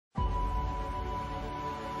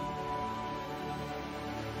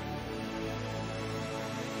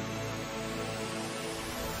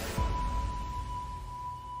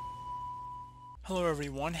Hello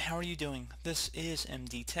everyone, how are you doing? This is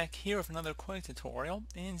MD Tech here with another quick tutorial.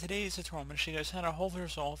 In today's tutorial I'm going to show you guys how to hopefully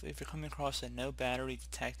resolve if you're coming across a no battery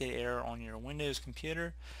detected error on your Windows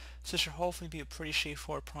computer. So this should hopefully be a pretty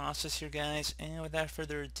straightforward process here guys, and without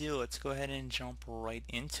further ado let's go ahead and jump right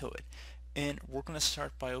into it. And we're going to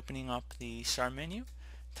start by opening up the start menu,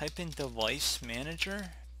 type in device manager.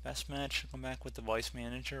 Best match should come back with device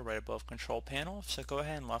manager right above control panel, so go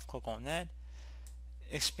ahead and left click on that.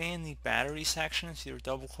 Expand the battery section, so either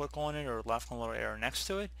double click on it or left on a little arrow next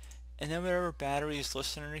to it, and then whatever battery is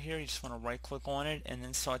listed under here you just want to right click on it and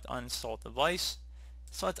then select uninstall device.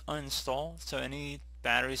 Select uninstall, so any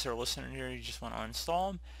batteries that are listed under here you just want to uninstall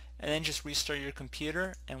them, and then just restart your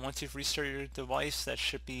computer, and once you've restarted your device that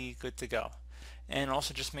should be good to go. And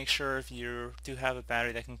also just make sure if you do have a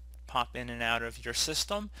battery that can pop in and out of your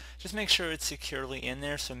system, just make sure it's securely in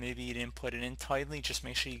there. So maybe you didn't put it in tightly, just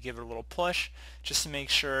make sure you give it a little push just to make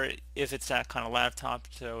sure if it's that kind of laptop,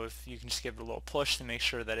 so if you can just give it a little push to make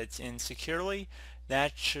sure that it's in securely,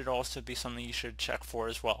 that should also be something you should check for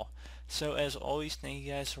as well. So as always, thank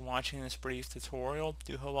you guys for watching this brief tutorial.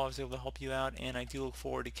 Do hope I was able to help you out, and I do look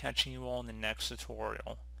forward to catching you all in the next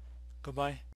tutorial. Goodbye.